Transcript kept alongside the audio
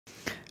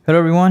Hello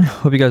everyone,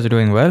 hope you guys are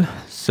doing well.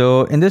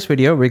 So in this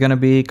video, we're going to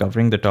be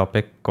covering the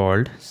topic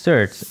called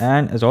Surds.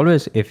 And as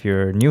always, if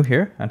you're new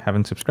here and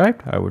haven't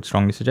subscribed, I would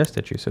strongly suggest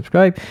that you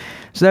subscribe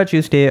so that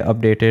you stay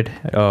updated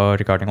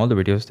regarding all the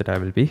videos that I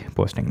will be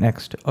posting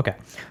next. Okay,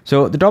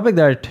 so the topic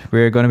that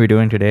we're going to be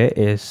doing today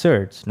is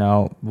Surds.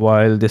 Now,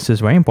 while this is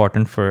very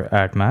important for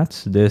AD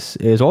Maths, this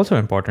is also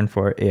important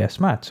for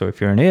AS Math. So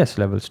if you're an AS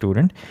level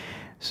student,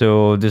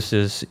 so this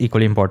is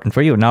equally important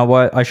for you. Now,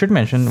 while I should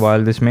mention,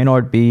 while this may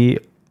not be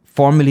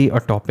formally a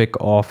topic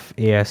of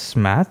AS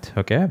Math,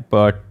 okay,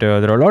 but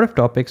there are a lot of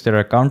topics that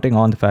are counting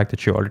on the fact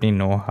that you already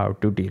know how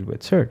to deal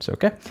with Surds,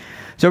 okay.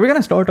 So we're going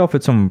to start off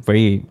with some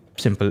very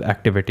simple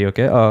activity,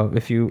 okay.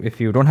 If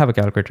you don't have a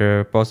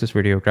calculator, pause this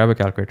video, grab a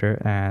calculator,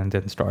 and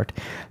then start.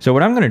 So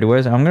what I'm going to do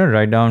is I'm going to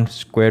write down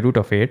square root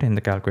of 8 in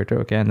the calculator,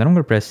 okay, and then I'm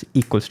going to press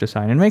equals to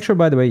sign. And make sure,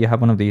 by the way, you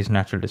have one of these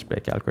natural display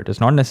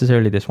calculators, not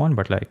necessarily this one,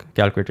 but like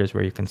calculators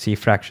where you can see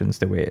fractions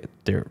the way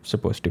they're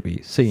supposed to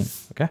be seen,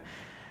 okay.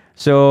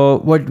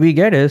 So what we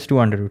get is 2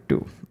 under root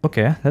 2.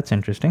 Okay, that's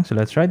interesting. So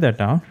let's write that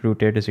down.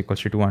 Root 8 is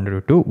equals to 2 under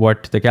root 2.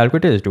 What the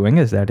calculator is doing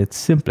is that it's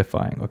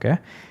simplifying, okay?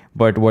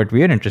 But what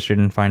we are interested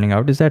in finding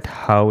out is that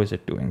how is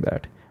it doing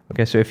that?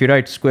 Okay, so if you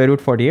write square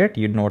root 48,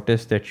 you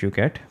notice that you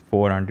get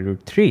 4 under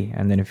root 3.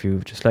 And then if you,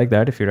 just like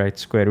that, if you write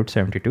square root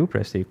 72,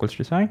 press the equals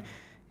to sign,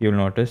 you'll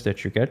notice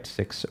that you get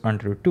 6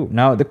 under root 2.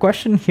 Now, the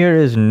question here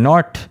is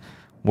not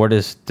what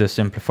is the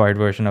simplified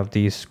version of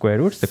these square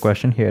roots. The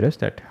question here is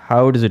that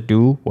how does it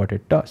do what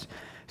it does?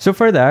 So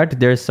for that,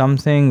 there's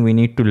something we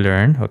need to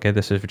learn. Okay,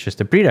 this is which is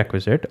the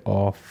prerequisite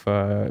of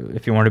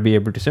if you want to be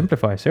able to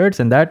simplify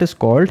Surds, and that is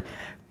called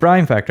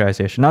prime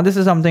factorization. Now, this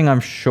is something I'm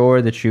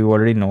sure that you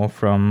already know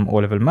from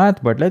Olevel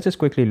Math, but let's just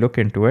quickly look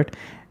into it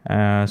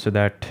so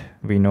that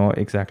we know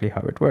exactly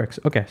how it works.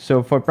 Okay,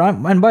 so for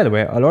prime, and by the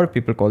way, a lot of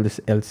people call this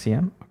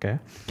LCM. Okay.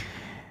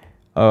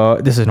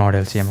 This is not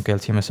LCM. Okay,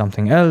 LCM is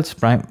something else.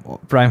 Prime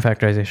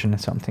factorization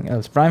is something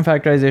else. Prime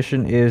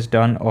factorization is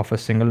done of a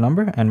single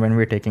number, and when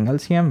we're taking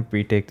LCM,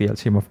 we take the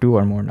LCM of 2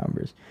 or more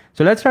numbers.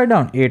 So let's write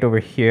down 8 over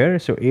here.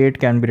 So 8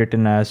 can be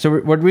written as,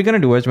 so what we're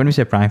going to do is when we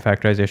say prime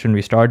factorization,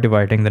 we start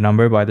dividing the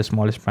number by the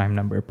smallest prime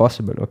number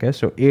possible. Okay,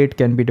 so 8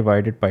 can be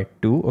divided by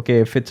 2. Okay,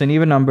 if it's an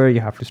even number,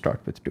 you have to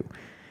start with 2.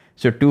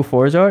 So 2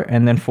 4s are,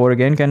 and then 4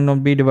 again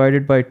cannot be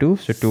divided by 2.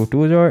 So 2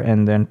 2s are,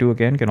 and then 2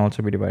 again can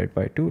also be divided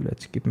by 2.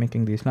 Let's keep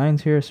making these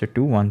lines here. So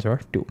 2 1s are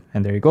 2.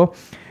 And there you go.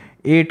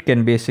 8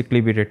 can basically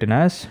be written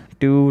as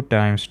 2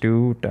 times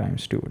 2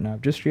 times 2. Now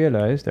I've just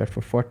realized that for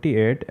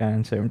 48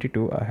 and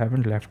 72, I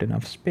haven't left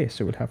enough space.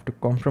 So we'll have to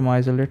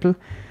compromise a little.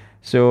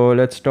 So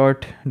let's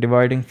start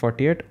dividing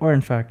 48, or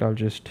in fact, I'll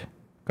just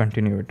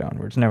continue it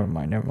downwards. Never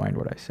mind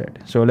what I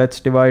said. So let's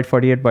divide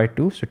 48 by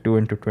 2. So 2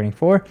 into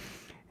 24.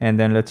 And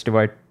then let's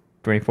divide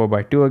 24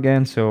 by 2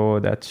 again,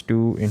 so that's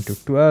 2 into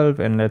 12,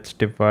 and let's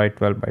divide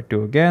 12 by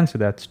 2 again, so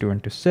that's 2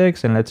 into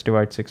 6, and let's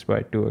divide 6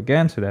 by 2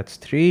 again, so that's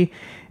 3,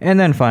 and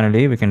then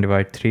finally we can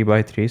divide 3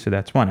 by 3, so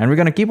that's 1, and we're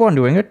going to keep on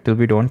doing it till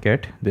we don't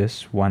get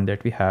this one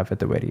that we have at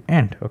the very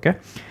end. Okay,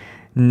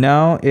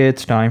 now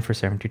it's time for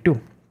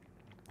 72.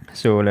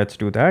 So let's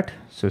do that.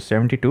 So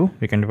 72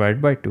 we can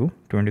divide by 2,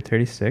 2 into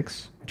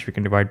 36, which we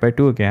can divide by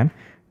 2 again,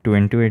 2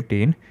 into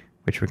 18,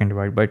 which we can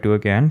divide by 2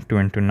 again, 2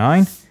 into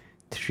 9,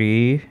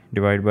 3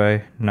 divided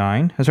by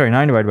 9, sorry,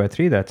 9 divided by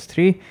 3, that's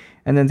 3,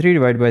 and then 3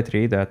 divided by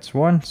 3, that's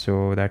 1.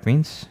 So that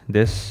means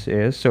this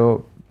is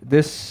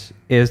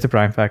the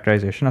prime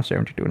factorization of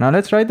 72. Now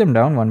let's write them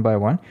down one by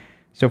one.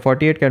 So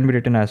 48 can be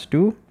written as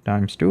 2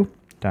 times 2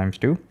 times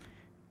 2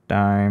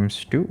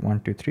 times 2, 1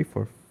 2 3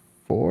 4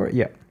 4,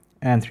 yeah,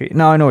 and 3.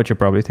 Now I know what you're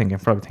probably thinking,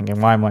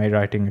 why am I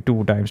writing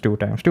 2 times 2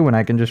 times 2 when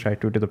I can just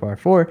write 2 to the power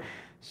 4?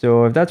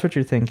 So if that's what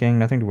you're thinking,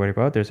 nothing to worry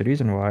about. There's a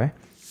reason why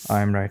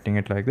I'm writing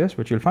it like this,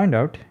 which you'll find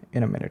out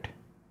in a minute.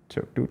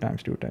 So 2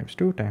 times 2 times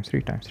 2 times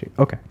 3 times 3.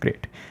 Okay,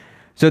 great.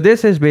 So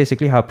this is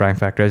basically how prime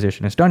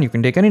factorization is done. You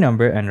can take any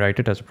number and write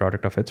it as a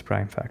product of its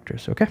prime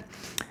factors. Okay.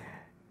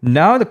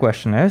 Now the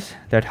question is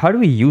that how do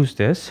we use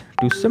this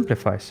to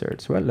simplify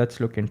Surds? Well,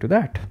 let's look into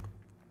that.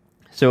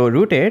 So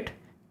root 8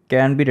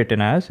 can be written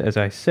as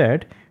I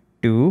said,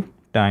 2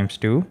 times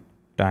 2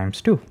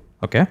 times 2.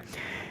 Okay.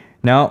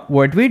 Now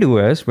what we do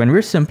is when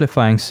we're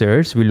simplifying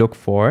Surds, we look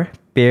for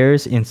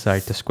pairs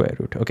inside the square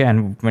root. Okay,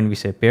 and when we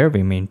say pair,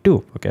 we mean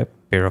 2. Okay,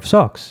 pair of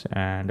socks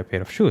and a pair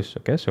of shoes.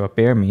 Okay, so a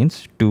pair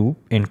means 2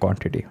 in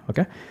quantity.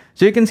 Okay,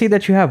 so you can see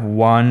that you have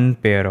one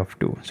pair of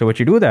 2. So what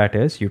you do that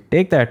is you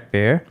take that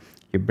pair,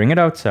 you bring it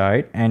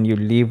outside, and you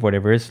leave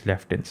whatever is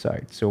left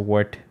inside. So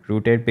what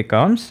root 8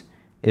 becomes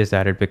is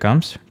that it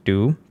becomes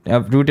 2.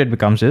 Root 8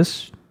 becomes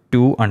is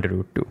 2 under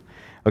root 2.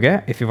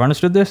 Okay, if you've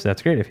understood this,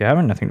 that's great. If you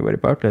haven't, nothing to worry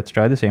about. Let's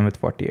try the same with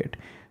 48.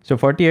 So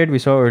 48 we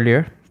saw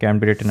earlier can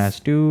be written as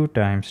 2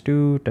 times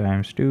 2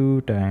 times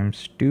 2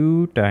 times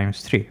 2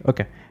 times 3.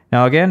 Okay,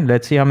 now again,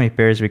 let's see how many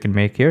pairs we can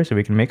make here. So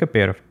we can make a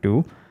pair of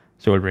 2.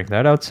 So we'll bring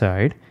that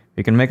outside.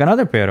 We can make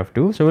another pair of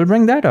 2. So we'll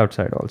bring that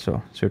outside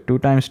also. So 2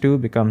 times 2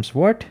 becomes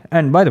what?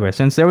 And by the way,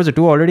 since there was a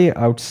 2 already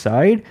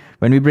outside,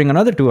 when we bring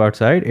another 2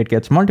 outside, it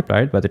gets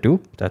multiplied by the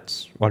 2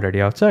 that's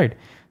already outside.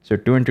 So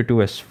 2 into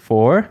 2 is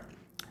 4,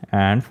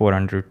 and 4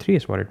 under root 3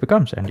 is what it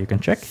becomes. And you can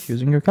check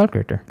using your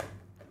calculator.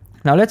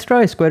 Now let's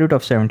try square root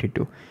of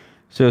 72.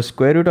 So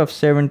square root of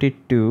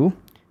 72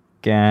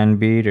 can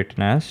be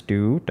written as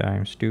 2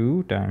 times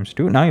 2 times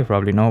 2. Now you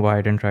probably know why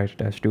I didn't write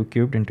it as 2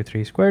 cubed into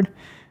 3 squared.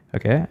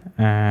 Okay,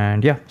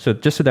 and yeah, so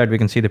just so that we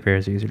can see the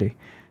pairs easily.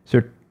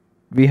 So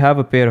we have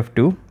a pair of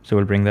 2, so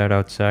we'll bring that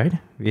outside.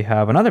 We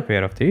have another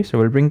pair of 3, so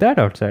we'll bring that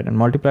outside, and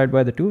multiplied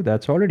by the 2,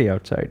 that's already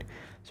outside.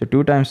 So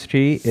 2 times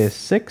 3 is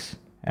 6,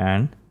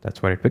 and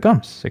that's what it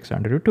becomes, 6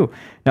 under root 2.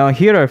 Now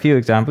here are a few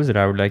examples that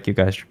I would like you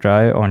guys to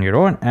try on your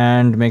own,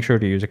 and make sure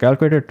to use a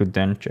calculator to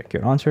then check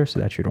your answer so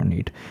that you don't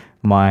need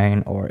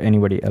mine or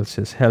anybody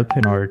else's help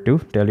in order to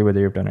tell you whether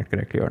you've done it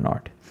correctly or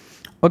not.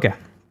 Okay.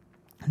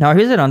 Now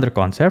here's another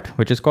concept,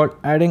 which is called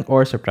adding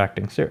or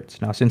subtracting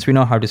surds. Now since we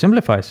know how to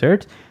simplify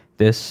surds,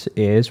 this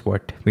is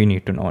what we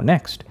need to know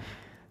next.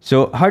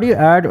 So how do you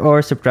add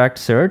or subtract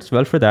surds?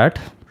 Well, for that,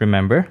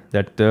 remember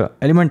that the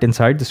element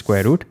inside the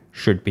square root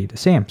should be the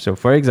same. So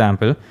for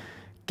example,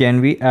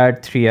 can we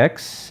add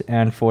 3x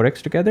and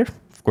 4x together?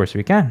 Of course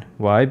we can.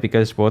 Why?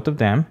 Because both of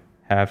them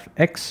have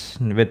x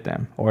with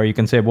them, or you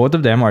can say both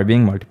of them are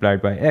being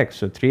multiplied by x.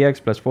 So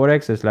 3x plus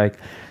 4x is like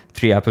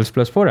 3 apples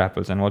plus 4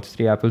 apples. And what's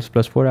 3 apples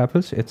plus 4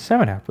 apples? It's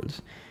 7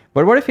 apples.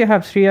 But what if you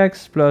have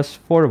 3x plus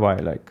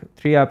 4y, like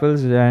 3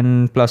 apples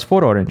and plus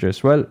 4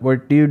 oranges? Well,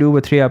 what do you do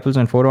with 3 apples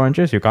and 4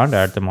 oranges? You can't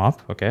add them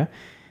up, okay?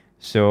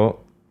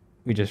 So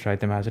we just write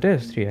them as it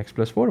is, 3x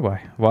plus 4y.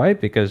 Why?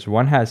 Because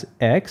one has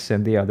x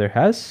and the other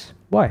has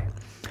y.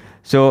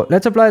 So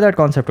let's apply that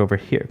concept over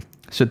here.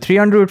 So 3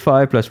 under root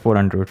 5 plus 4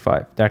 under root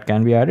 5, that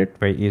can be added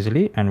very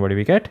easily. And what do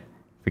we get?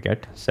 We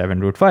get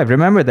 7 root 5.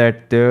 Remember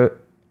that the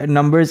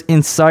numbers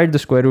inside the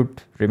square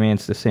root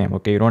remains the same.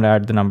 Okay, you don't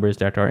add the numbers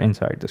that are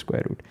inside the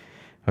square root.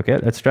 Okay,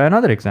 let's try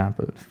another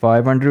example.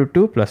 5 under root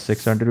 2 plus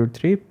 6 under root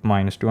 3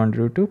 minus 2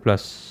 under root 2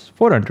 plus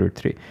 4 under root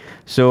 3.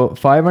 So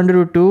 5 under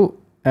root 2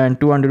 and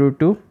 2 under root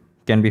 2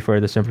 can be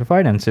further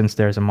simplified, and since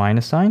there's a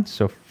minus sign,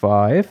 so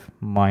 5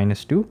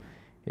 minus 2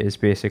 is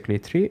basically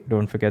 3.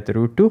 Don't forget the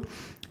root 2.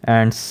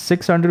 And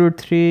 6 under root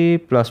 3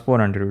 plus 4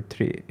 under root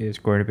 3 is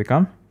going to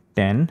become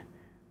 10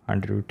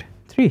 under root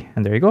 3.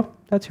 And there you go.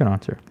 That's your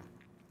answer.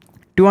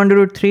 2 under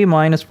root 3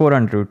 minus 4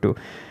 under root 2.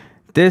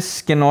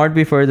 This cannot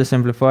be further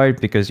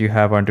simplified because you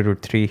have under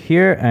root 3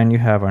 here and you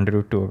have under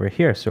root 2 over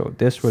here. So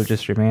this will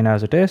just remain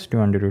as it is, 2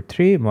 under root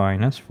 3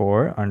 minus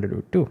 4 under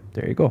root 2.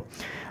 There you go.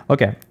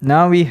 Okay,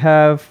 now we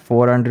have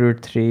 4 under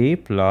root 3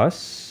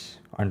 plus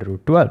under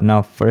root 12.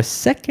 Now for a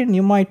second,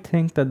 you might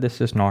think that this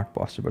is not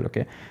possible,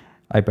 okay?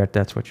 I bet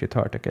that's what you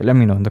thought. Okay, let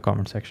me know in the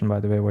comment section, by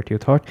the way, what you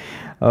thought.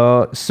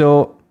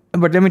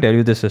 But let me tell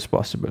you, this is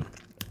possible.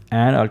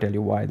 And I'll tell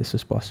you why this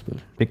is possible.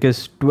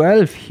 Because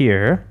 12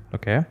 here,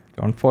 okay,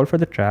 don't fall for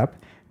the trap.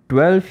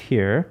 12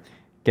 here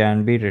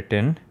can be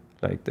written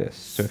like this.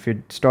 So if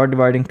you start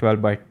dividing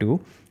 12 by 2,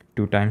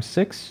 2 times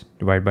 6,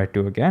 divide by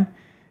 2 again.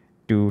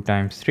 2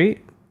 times 3,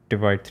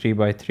 divide 3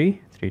 by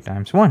 3, 3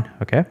 times 1,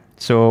 okay?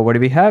 So what do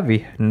we have?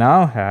 We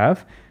now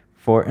have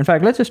 4. In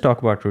fact, let's just talk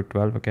about root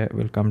 12, okay?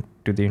 We'll come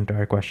to the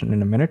entire question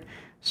in a minute.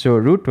 So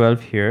root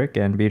 12 here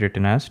can be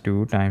written as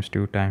 2 times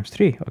 2 times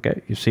 3,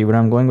 okay? You see where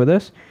I'm going with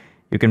this?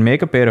 You can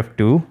make a pair of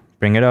 2,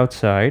 bring it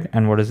outside,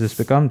 and what does this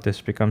become? This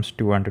becomes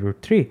 2 under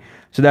root 3.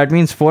 So that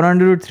means 4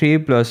 under root 3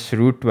 plus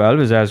root 12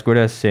 is as good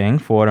as saying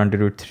 4 under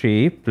root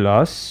 3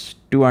 plus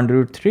 2 under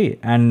root 3.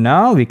 And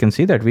now we can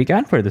see that we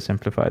can further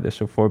simplify this.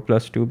 So 4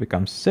 plus 2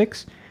 becomes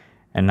 6.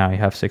 And now you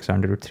have 6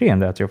 under root 3, and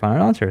that's your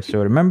final answer.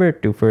 So remember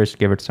to first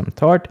give it some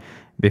thought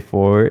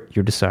before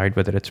you decide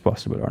whether it's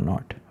possible or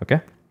not,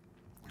 okay?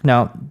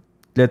 Now,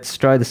 let's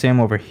try the same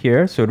over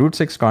here. So root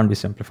 6 can't be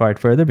simplified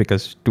further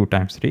because 2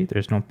 times 3,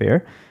 there's no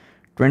pair.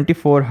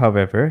 24,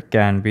 however,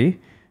 can be.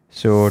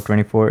 So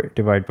 24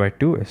 divided by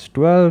 2 is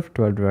 12.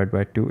 12 divided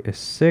by 2 is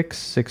 6.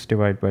 6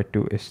 divided by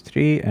 2 is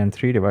 3. And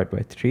 3 divided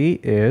by 3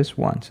 is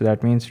 1. So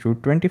that means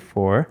root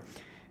 24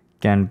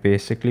 can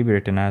basically be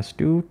written as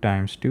 2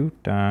 times 2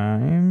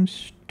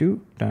 times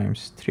 2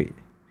 times 3.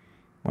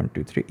 1,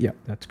 2, 3. Yeah,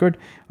 that's good.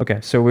 Okay,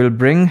 so we'll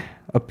bring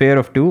a pair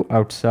of 2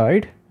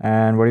 outside.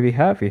 And what do we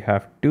have? We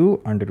have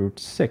 2 under root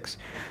 6.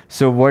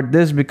 So what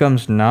this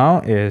becomes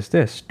now is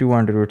this, 2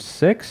 under root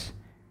 6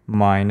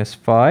 minus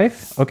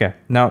 5. Okay,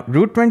 now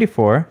root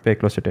 24, pay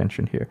close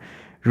attention here.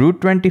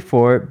 Root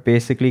 24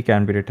 basically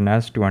can be written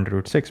as 2 under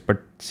root 6.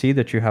 But see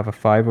that you have a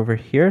 5 over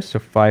here. So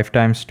 5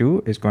 times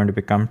 2 is going to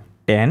become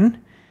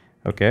 10.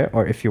 Okay,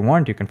 or if you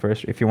want, you can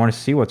first, if you want to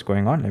see what's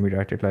going on, let me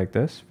write it like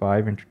this,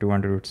 5 into 2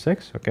 under root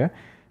 6. Okay,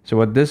 so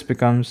what this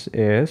becomes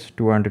is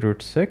 2 under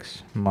root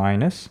 6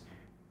 minus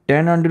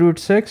 10 under root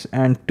 6,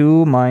 and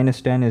 2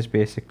 minus 10 is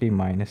basically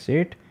minus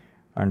 8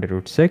 under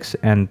root 6,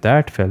 and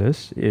that,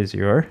 fellas, is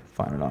your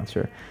final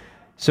answer.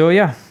 So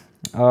yeah,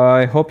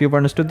 I hope you've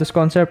understood this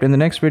concept. In the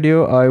next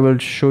video, I will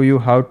show you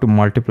how to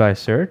multiply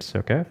surds,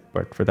 okay?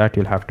 But for that,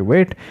 you'll have to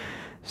wait.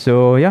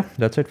 So yeah,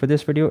 that's it for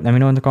this video. Let me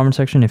know in the comment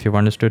section if you've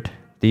understood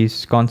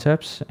these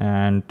concepts,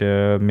 and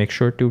make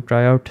sure to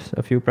try out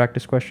a few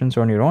practice questions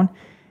on your own.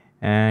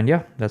 And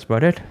yeah, that's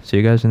about it. See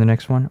you guys in the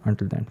next one.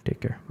 Until then,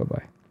 take care.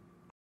 Bye-bye.